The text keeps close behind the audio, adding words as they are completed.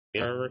We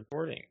are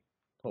recording.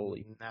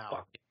 Holy Now.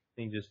 fuck.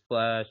 Thing just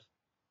flashed.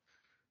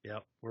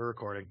 Yep, we're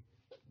recording.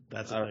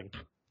 That's the thing.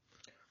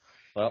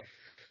 Well,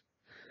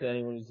 to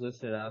anyone who's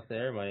listening out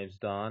there, my name's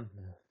Don,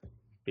 a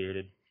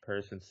bearded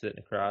person sitting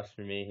across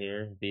from me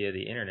here via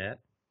the internet.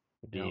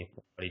 My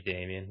buddy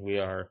Damien. We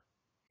are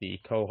the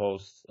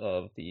co-hosts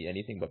of the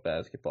Anything But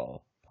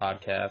Basketball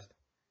podcast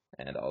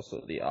and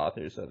also the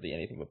authors of the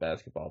Anything But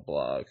Basketball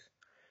blogs.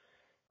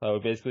 We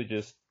basically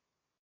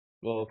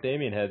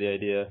Damien had the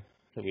idea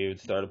that we would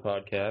start a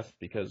podcast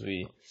because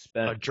we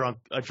spent a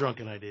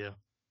drunken idea.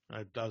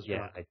 I was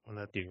drunk when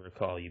that. Do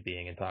recall you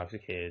being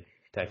intoxicated,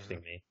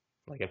 texting me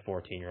like a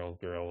 14-year-old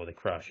girl with a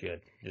crush. You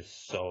had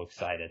just so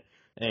excited.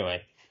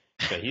 Anyway,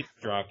 so he's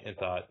drunk and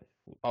thought,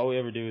 all we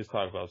ever do is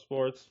talk about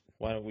sports.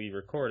 Why don't we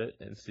record it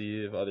and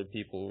see if other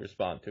people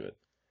respond to it?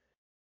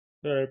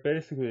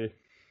 Basically,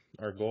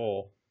 our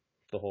goal,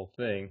 the whole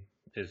thing,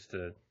 is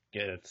to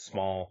get a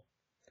small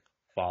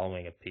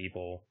following of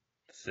people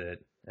to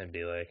sit and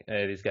be like,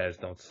 hey, these guys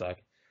don't suck.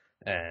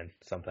 And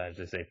sometimes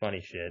they say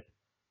funny shit.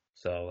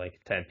 So,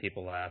 10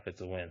 people laugh,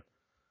 it's a win.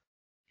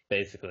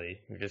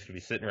 Basically, we're just going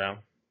to be sitting around,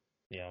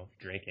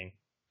 drinking,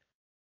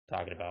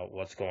 talking about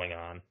what's going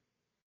on,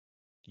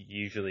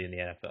 usually in the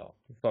NFL.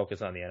 We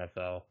focus on the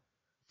NFL.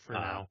 For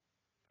now.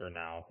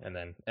 And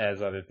then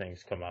as other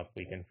things come up,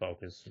 we can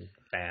focus and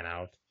fan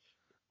out.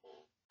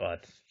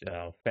 But,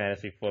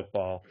 fantasy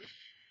football,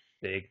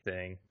 big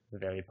thing,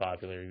 very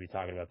popular. We'll be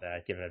talking about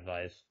that, giving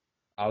advice.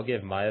 I'll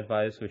give my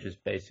advice, which is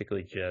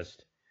basically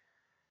just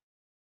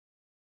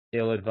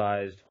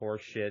ill-advised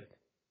horse shit,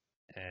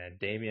 and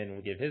Damien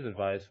will give his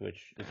advice,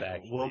 which is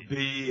actually will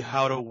be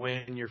how to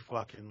win your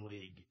fucking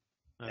league.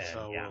 That's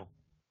how we'll.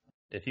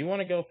 If you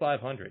want to go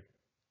 500,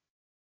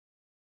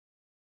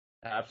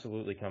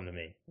 absolutely come to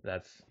me.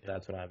 That's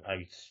what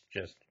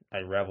I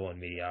revel in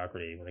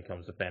mediocrity when it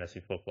comes to fantasy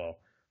football,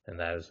 and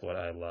that is what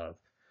I love.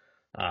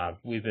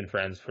 We've been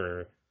friends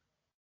for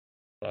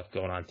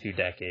going on 2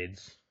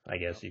 decades, I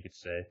guess you could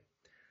say,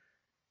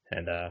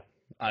 and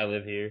I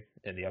live here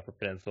in the Upper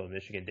Peninsula of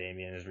Michigan.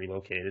 Damien is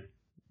relocated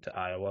to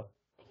Iowa.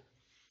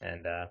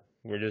 And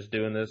we're just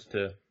doing this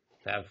to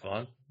have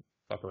fun,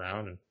 fuck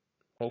around, and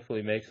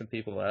hopefully make some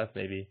people laugh.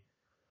 Maybe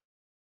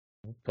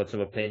put some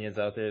opinions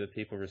out there that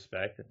people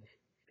respect and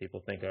people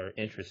think are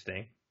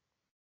interesting.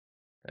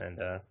 And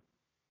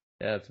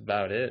that's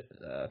about it.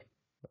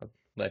 I'll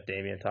let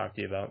Damien talk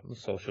to you about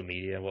social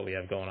media and what we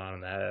have going on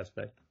in that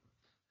aspect.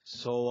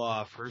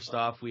 So first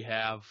off, we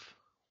have...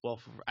 Well,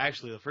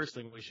 actually, the first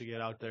thing we should get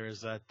out there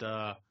is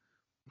that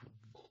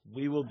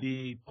we will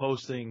be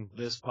posting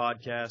this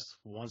podcast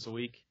once a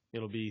week.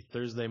 It'll be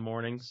Thursday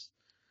mornings.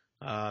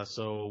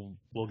 So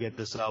we'll get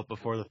this out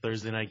before the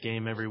Thursday night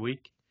game every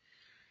week.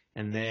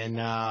 And then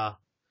as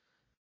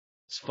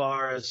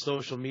far as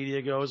social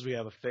media goes, we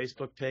have a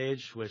Facebook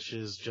page, which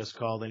is just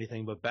called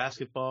Anything But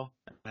Basketball.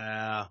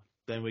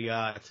 Then we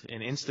got an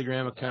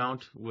Instagram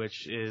account,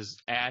 which is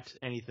at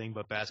Anything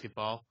But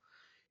Basketball.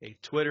 A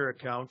Twitter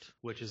account,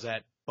 which is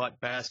at But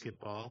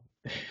Basketball,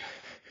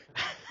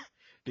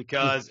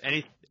 because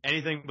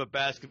anything but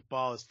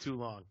basketball is too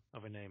long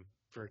of a name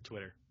for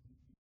Twitter.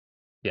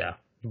 Yeah,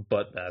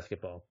 But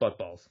Basketball, butt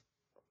balls.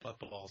 Butt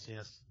balls,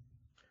 yes.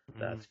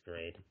 That's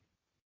great.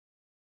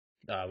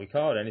 We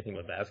call it Anything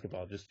But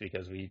Basketball just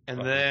because we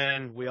all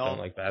don't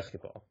like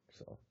basketball.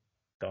 So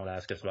don't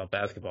ask us about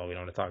basketball. We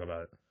don't want to talk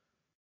about it.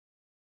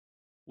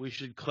 We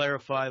should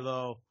clarify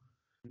though,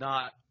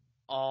 not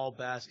all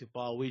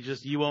basketball.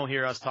 You won't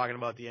hear us talking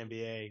about the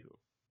NBA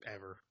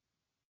ever.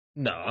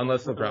 No,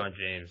 unless LeBron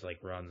James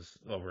runs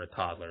over a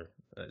toddler.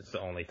 It's the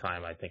only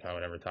time I think I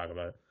would ever talk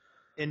about it.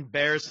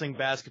 Embarrassing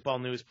basketball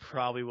news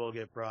probably will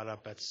get brought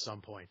up at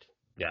some point.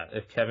 Yeah,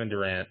 if Kevin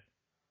Durant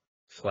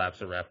slaps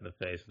a ref in the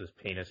face with his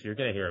penis, you're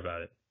going to hear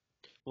about it.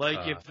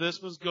 If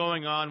this was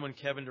going on when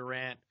Kevin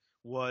Durant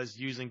was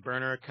using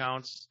burner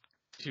accounts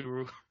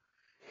to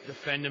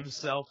defend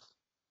himself,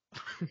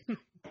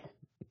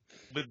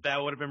 but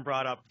that would have been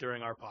brought up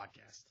during our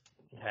podcast.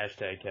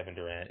 Hashtag Kevin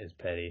Durant is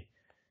petty.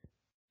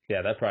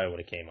 Yeah, that probably would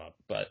have came up.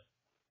 But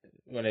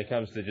when it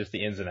comes to just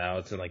the ins and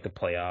outs and the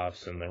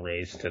playoffs and the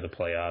race to the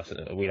playoffs,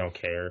 we don't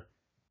care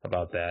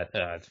about that.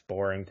 It's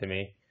boring to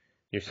me.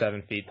 You're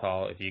 7 feet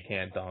tall. If you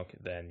can't dunk,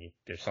 then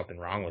there's something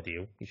wrong with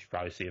you. You should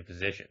probably see a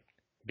physician.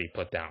 Be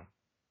put down.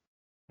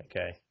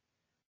 Okay?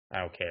 I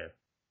don't care.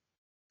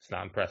 It's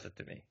not impressive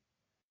to me.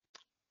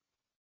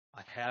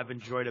 I have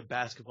enjoyed a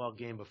basketball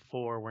game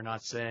before. We're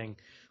not saying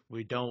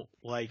we don't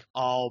like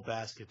all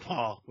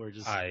basketball. We're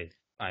just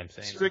I'm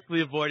saying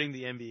strictly avoiding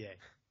the NBA.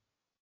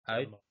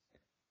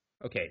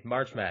 Okay,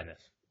 March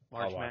Madness.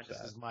 March Madness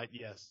is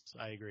yes,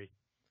 I agree.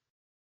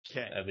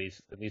 Okay. At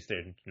least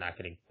they're not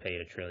getting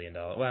paid $1 trillion.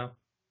 Well,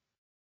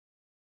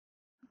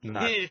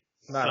 not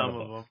some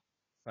of them.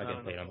 Not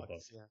getting paid on the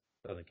books. Yeah.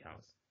 Doesn't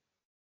count.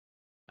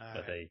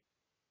 But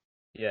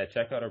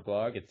check out our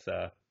blog. It's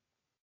on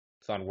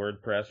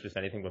WordPress, just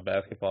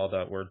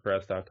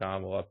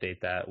anythingbutbasketball.wordpress.com. We'll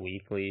update that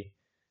weekly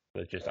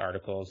with just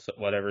articles,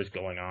 whatever's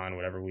going on,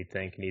 whatever we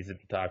think needs to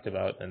be talked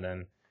about. And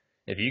then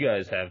if you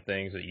guys have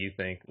things that you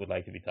think would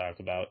like to be talked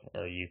about,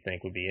 or you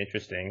think would be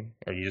interesting,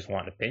 or you just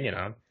want an opinion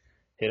on,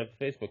 hit up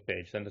the Facebook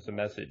page, send us a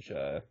message,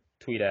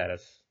 tweet at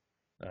us,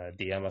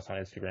 DM us on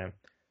Instagram,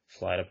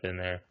 slide up in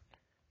there.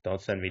 Don't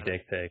send me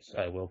dick pics.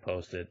 I will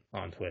post it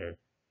on Twitter.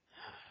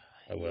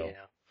 I will.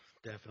 Yeah,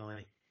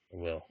 definitely. I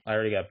will. I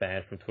already got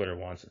banned from Twitter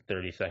once,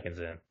 30 seconds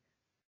in.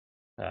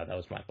 That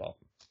was my fault.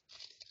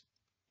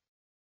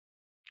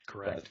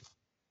 Correct.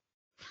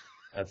 But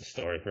that's a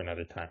story for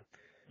another time.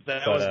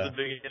 That was the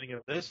beginning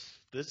of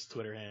this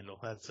Twitter handle.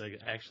 That's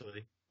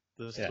actually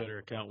this Twitter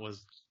account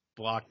was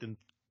blocked in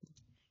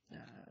it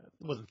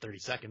wasn't 30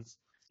 seconds.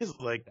 It was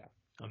like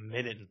a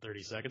minute and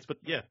 30 seconds. But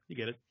yeah, you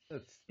get it.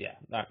 It's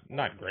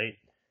not great.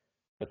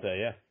 But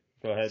yeah,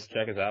 go ahead,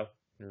 check us out,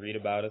 read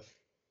about us,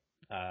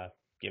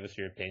 give us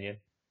your opinion,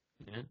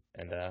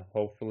 and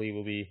hopefully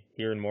we'll be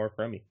hearing more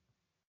from you.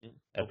 Yeah.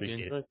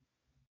 Appreciate it.